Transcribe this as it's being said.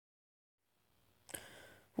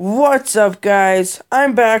What's up, guys?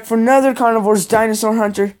 I'm back for another Carnivores Dinosaur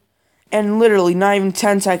Hunter, and literally not even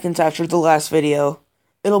 10 seconds after the last video.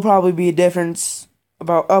 It'll probably be a difference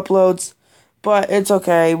about uploads, but it's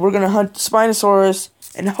okay. We're gonna hunt Spinosaurus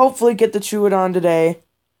and hopefully get the troodon today.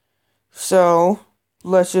 So,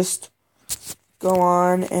 let's just go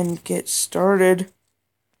on and get started.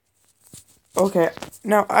 Okay,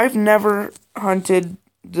 now I've never hunted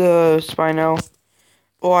the Spino.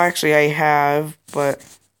 Well, actually I have, but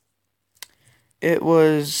it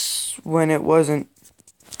was when it wasn't,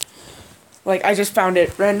 like, I just found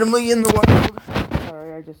it randomly in the wild.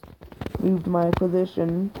 Sorry, I just moved my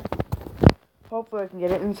position. Hopefully I can get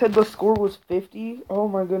it. And it said the score was 50. Oh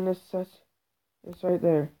my goodness, it's right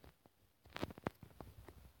there.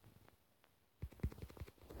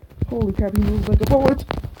 Holy crap, he moves like a bullet.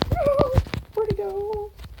 Where'd he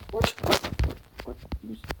go? What?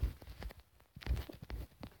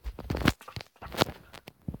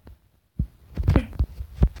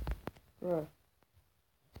 Bruh.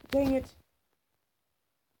 Dang it.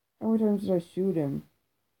 How many times did I shoot him?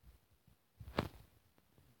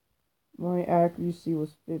 My accuracy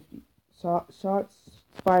was 50. Shots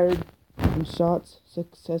fired and shots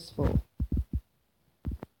successful.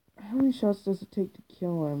 How many shots does it take to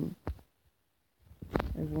kill him?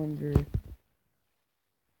 I wonder.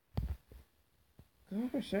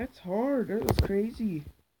 Gosh, that's hard. That was crazy.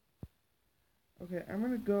 Okay, I'm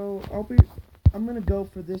gonna go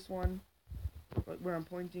for this one, like where I'm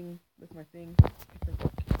pointing with my thing.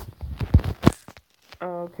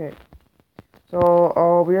 Okay. So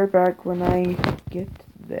I'll be right back when I get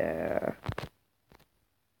there.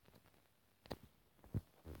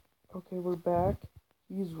 Okay, we're back.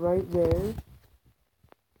 He's right there.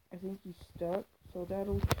 I think he's stuck, so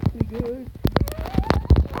that'll be good.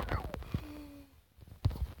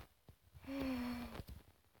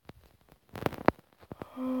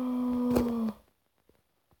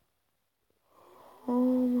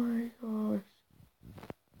 Oh my gosh.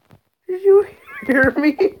 Did you hear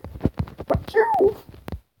me? What you? Oh,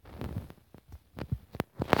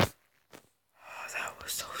 that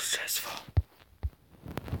was so stressful.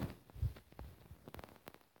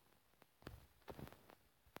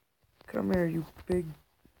 Come here, you big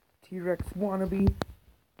T-Rex wannabe.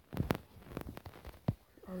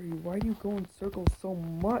 Where are you? Why do you go in circles so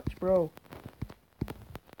much, bro?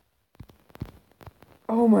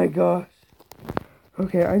 Oh my gosh.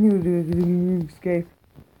 Okay, I need to do an escape.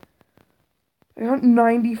 I got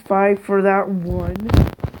 95 for that one.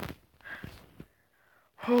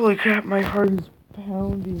 Holy crap, my heart is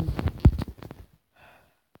pounding.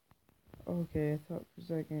 Okay, I thought for a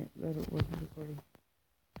second that it wasn't recording.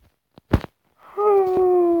 Oh.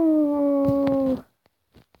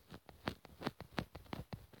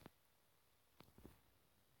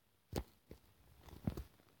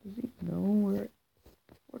 Does he know where?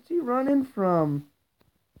 What's he running from?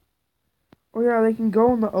 Oh yeah, they can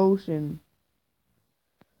go in the ocean.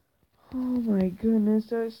 Oh my goodness,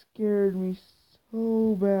 that scared me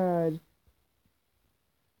so bad.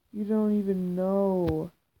 You don't even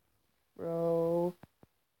know, bro.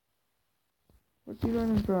 What's he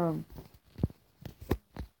running from?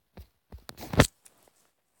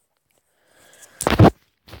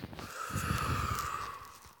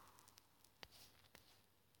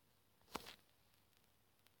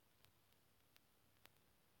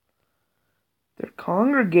 They're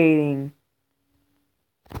congregating.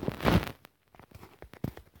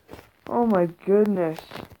 Oh my goodness.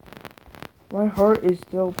 My heart is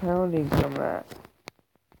still pounding from that.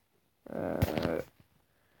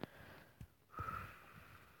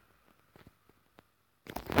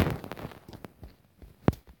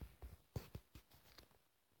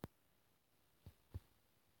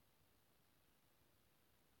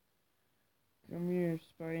 Come here,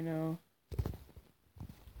 Spino.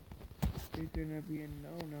 You're gonna be a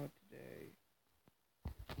no-no today.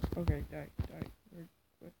 Okay, die.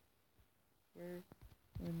 Where,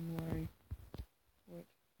 when, why, what,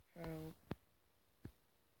 how?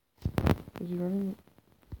 Is he running?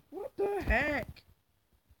 What the heck?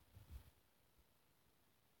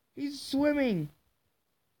 He's swimming.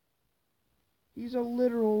 He's a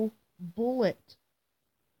literal bullet.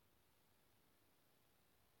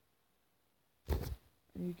 I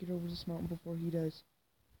need to get over this mountain before he does.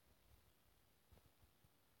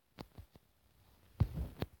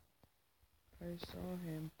 I saw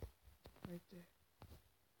him right there.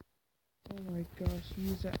 Oh my gosh,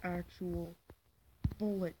 he's an actual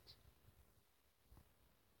bullet.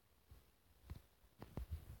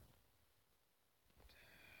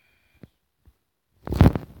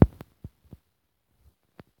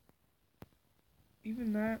 Even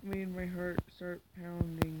Even that made my heart start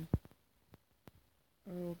pounding.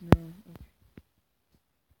 Oh no.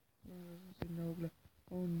 Okay. Noble.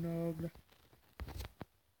 Oh noble.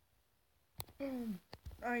 Boom.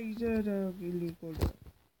 I did a illegal death.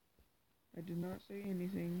 I did not say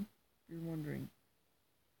anything, if you're wondering.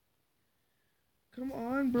 Come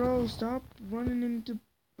on, bro. Stop running into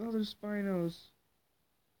other Spinos.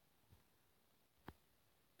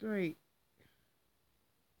 Great.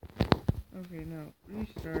 Okay, now,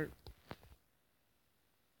 restart.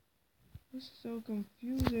 This is so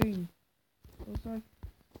confusing. It's like,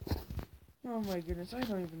 oh my goodness, I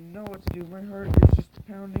don't even know what to do. My heart is just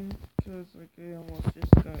pounding because, like, I almost just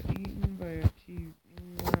got eaten by a TV.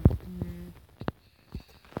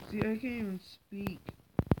 See, I can't even speak.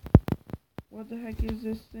 What the heck is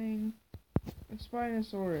this thing? A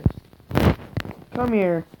Spinosaurus. Come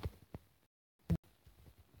here.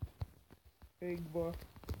 Big boy.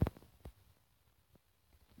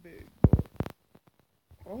 Big boy.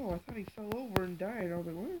 Oh, I thought he fell over and died. I was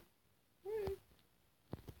like, what? What?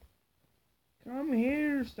 Come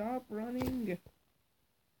here. Stop running.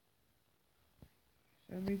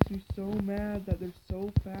 That makes me so mad that they're so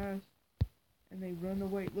fast and they run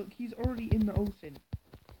away. Look, he's already in the ocean.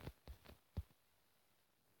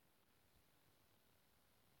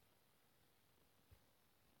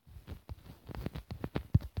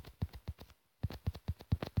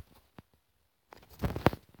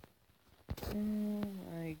 Oh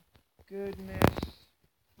my goodness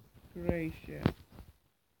gracious.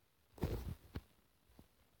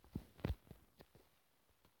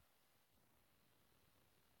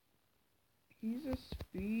 He's a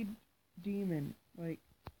speed demon. Like,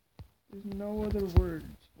 there's no other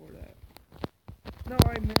words for that. No,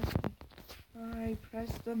 I missed. I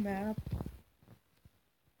pressed the map.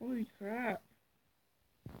 Holy crap.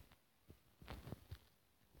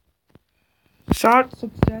 Shot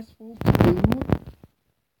successful.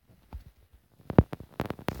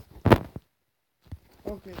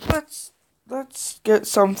 Okay, let's get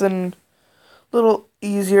something a little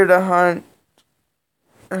easier to hunt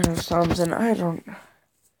or something. I don't.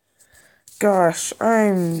 Gosh,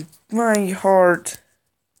 my heart.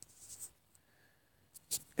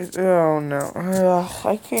 Oh no,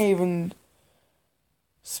 I can't even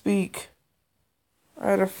speak.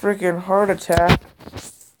 I had a freaking heart attack.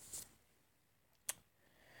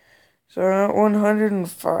 So I'm at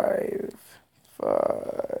 105.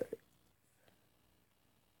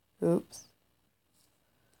 Oops.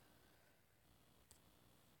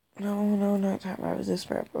 No, not that map. This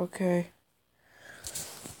map. Okay.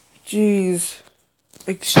 Jeez.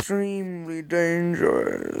 Extremely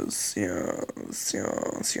dangerous. Yes.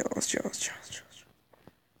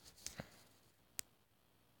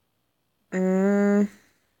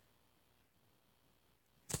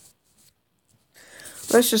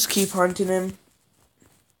 Let's just keep hunting him.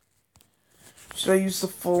 Should I use the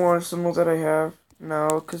full arsenal that I have?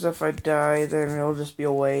 No, because if I die, then it'll just be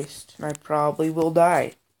a waste. And I probably will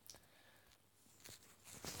die.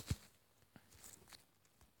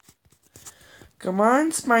 Come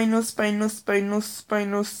on,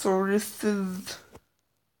 Spinosauruses.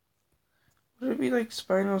 Would it be like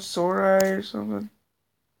Spinosauri or something?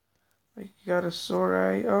 Like you got a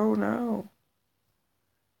Sauri? Oh no.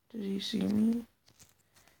 Did he see me?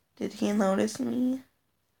 Did he notice me?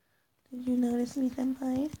 Did you notice me,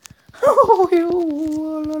 senpai? Oh,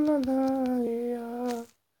 la la la, yeah.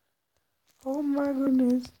 Oh my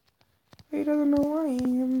goodness. He doesn't know where I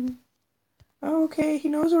am. Okay, he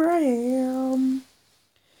knows where I am.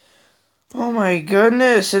 Oh my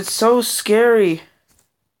goodness, it's so scary.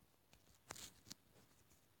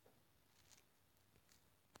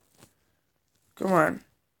 Come on.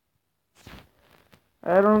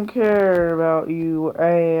 I don't care about you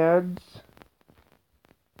ads.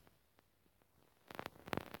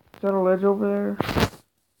 Is that a ledge over there?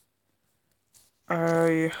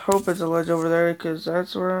 I hope it's a ledge over there, because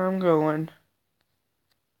that's where I'm going.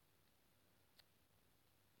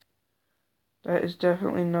 That is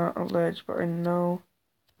definitely not a ledge, but I know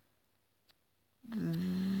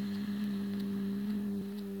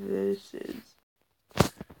this is.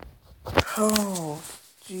 Oh,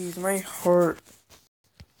 jeez, my heart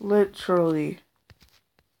literally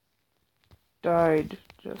died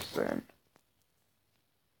just then.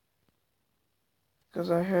 Because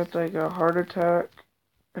I had like a heart attack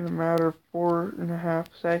in a matter of 4.5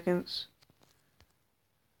 seconds.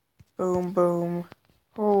 Boom, boom.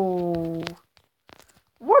 Oh.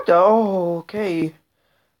 What the? Oh, okay.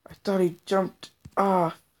 I thought he jumped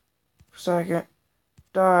off for a second.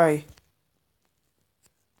 Die.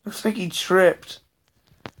 Looks like he tripped.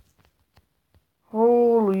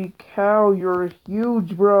 Holy cow, you're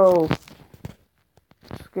huge, bro.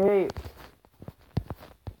 Escape.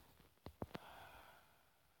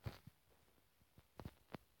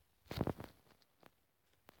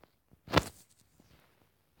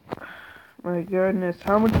 My goodness,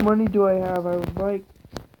 how much money do I have? I would like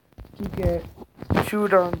to get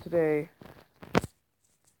troodon today.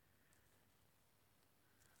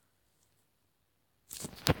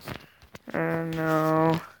 And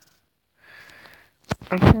no.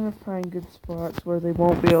 I'm trying to find good spots where they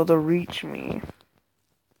won't be able to reach me.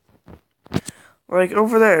 Like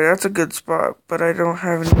over there, that's a good spot, but I don't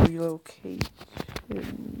have any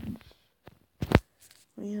relocations.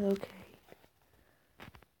 Relocate.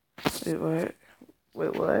 Wait, what?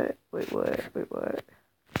 Wait, what? Wait, what? Wait, what?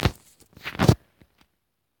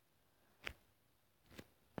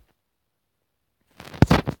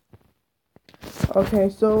 Okay,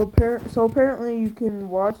 so apparently you can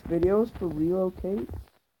watch videos for relocate,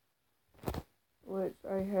 which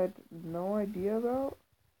I had no idea about.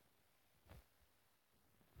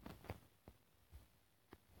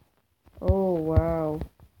 Oh wow,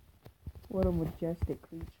 what a majestic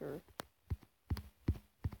creature!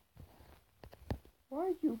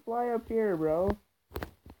 Why'd you fly up here, bro?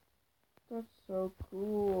 That's so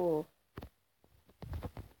cool.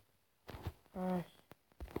 Gosh.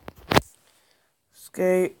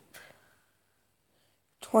 Escape.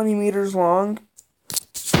 20 meters long.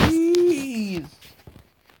 Jeez.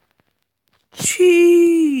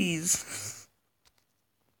 Jeez.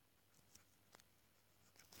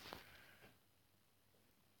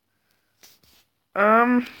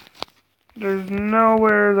 There's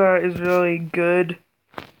nowhere that is really good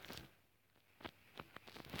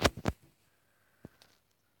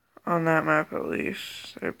on that map, at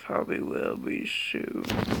least. There probably will be soon.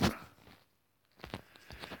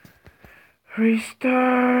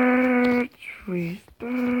 Restart.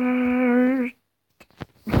 Restart.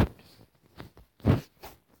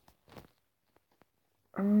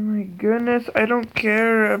 Oh my goodness, I don't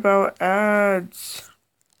care about ads.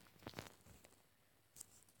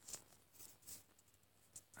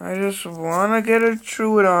 I just wanna get a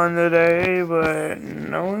troodon today, but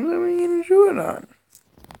no one's letting me get a troodon.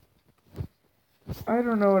 I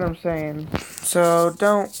don't know what I'm saying, so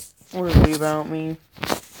don't worry about me.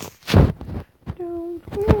 Don't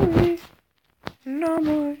worry no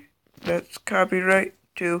more. That's copyright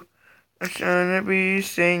too. I shouldn't be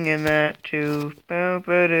singing that too.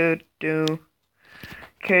 Ba-ba-do-do.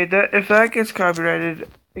 Okay, if that gets copyrighted,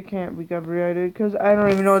 it can't be copyrighted because I don't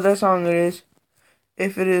even know what that song it is.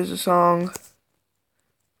 If it is a song,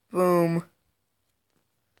 boom.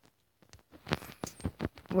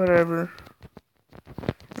 Whatever.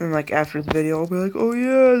 And like after the video, I'll be like, oh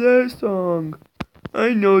yeah, that song.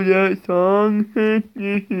 I know that song.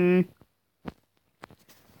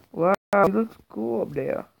 Wow, he looks cool up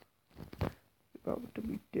there. He's about to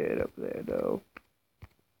be dead up there though.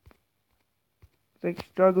 He's like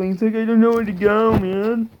struggling. He's like, I don't know where to go,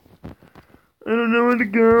 man. I don't know where to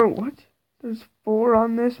go. What? There's 4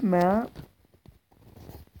 on this map?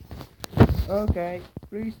 Okay,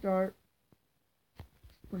 restart.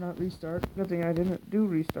 Or not restart. Good thing I didn't do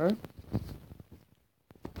restart.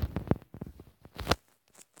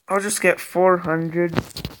 I'll just get 400,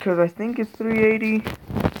 because I think it's 380.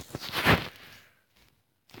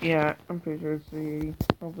 Yeah, I'm pretty sure it's 380.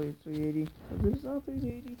 Hopefully it's 380. If it's not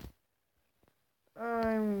 380,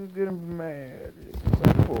 I'm gonna be mad. It's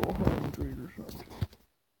like 400 or something.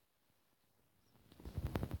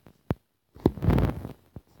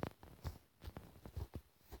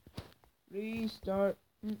 Restart.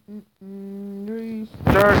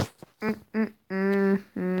 Restart.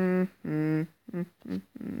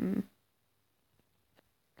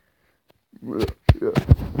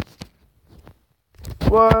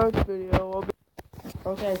 Watch video.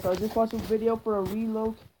 Okay, so I just watched a video for a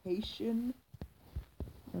relocation.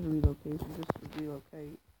 Not a relocation, just to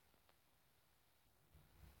relocate.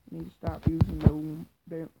 I need to stop using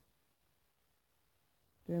the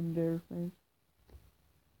damn dare thing.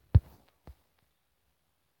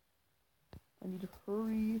 I need to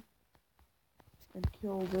hurry and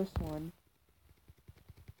kill this one.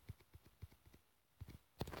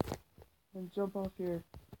 And jump off here.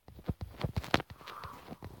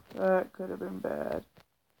 That could have been bad.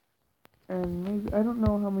 And maybe, I don't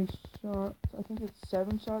know how many shots. I think it's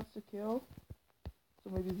 7 shots to kill.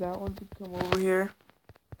 So maybe that one could come over here.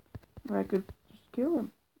 And I could just kill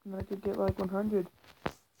him. And I could get like 100.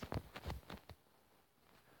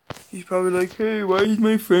 He's probably like, hey, why is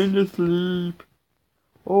my friend asleep?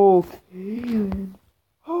 Oh, Kaylin.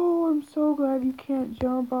 Oh, I'm so glad you can't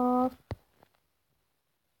jump off.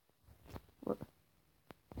 What?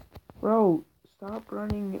 Bro, stop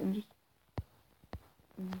running and just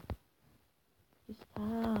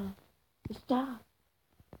stop. Just stop.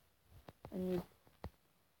 I need.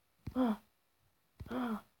 Oh,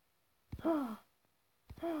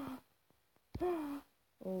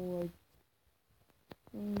 okay.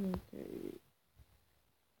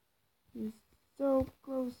 He's so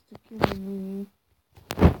close to killing me.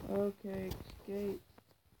 Okay, escape.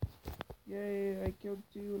 Yay, I killed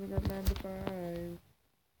 2 and I got 9 to 5.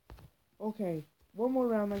 Okay, one more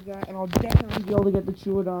round like that, and I'll definitely be able to get the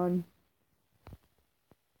troodon,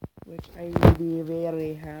 which I will be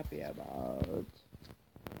very happy about.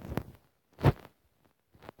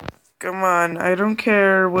 Come on, I don't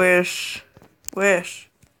care, wish. Wish.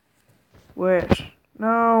 Wish.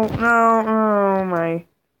 No, no, oh my.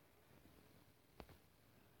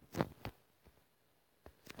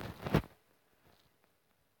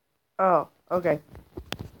 Oh, okay.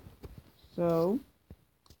 So,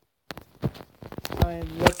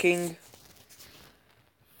 I'm looking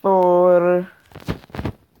for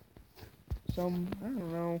some, I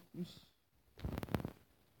don't know.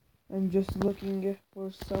 I'm just looking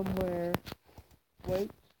for somewhere. Wait,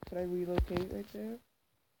 could I relocate right there?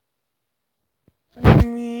 I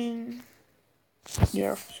mean,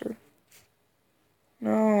 yeah, sure.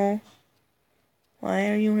 No. Why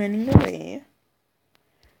are you running away?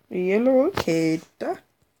 Relocate.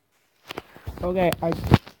 Okay,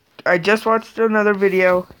 I just watched another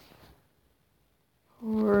video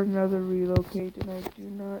for another relocate, and I do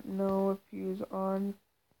not know if he's on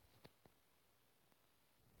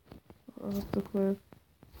off the cliff.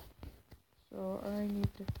 So I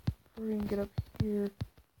need to bring it up here.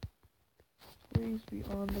 Please be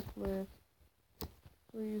on the cliff.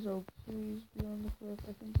 Please, oh please be on the cliff.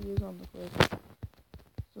 I think he is on the cliff.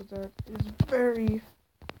 So that is very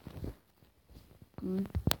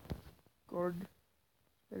good.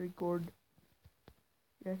 Very good.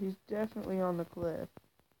 Yeah, he's definitely on the cliff.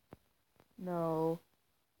 No.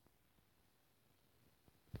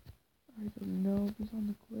 I don't know if he's on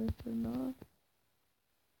the cliff or not.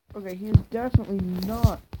 Okay, he's definitely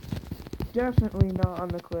not on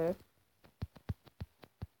the cliff.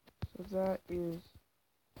 So that is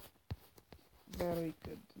very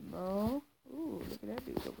good to know. Ooh, look at that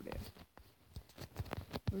dude over there.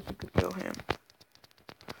 Wish you could kill him.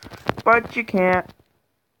 But you can't.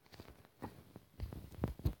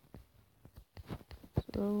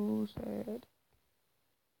 So sad.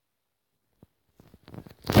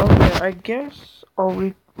 Okay, I guess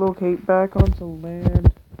I'll relocate back onto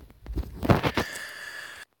land.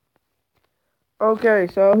 Okay,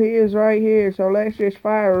 so he is right here. So let's just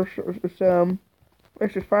fire some.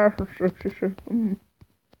 Let's just fire some.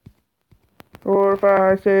 4,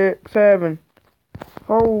 5, 6, 7.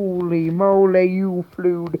 Holy moly, you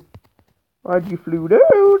flewed. Why'd you flew,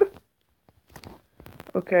 dude?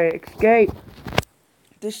 Okay, escape.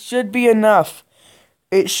 This should be enough.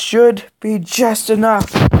 It should be just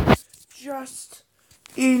enough. Just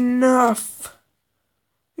enough.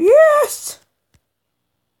 Yes!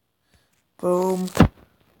 Boom.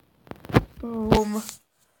 Boom.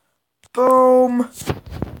 Boom.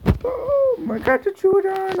 Boom. I got the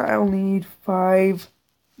troodon. I only need 5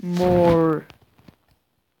 more.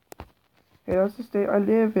 Hey, that's the state I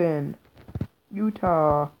live in.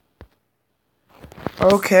 Utah.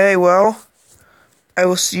 Okay, well, I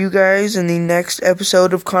will see you guys in the next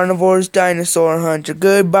episode of Carnivores Dinosaur Hunter.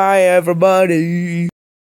 Goodbye, everybody.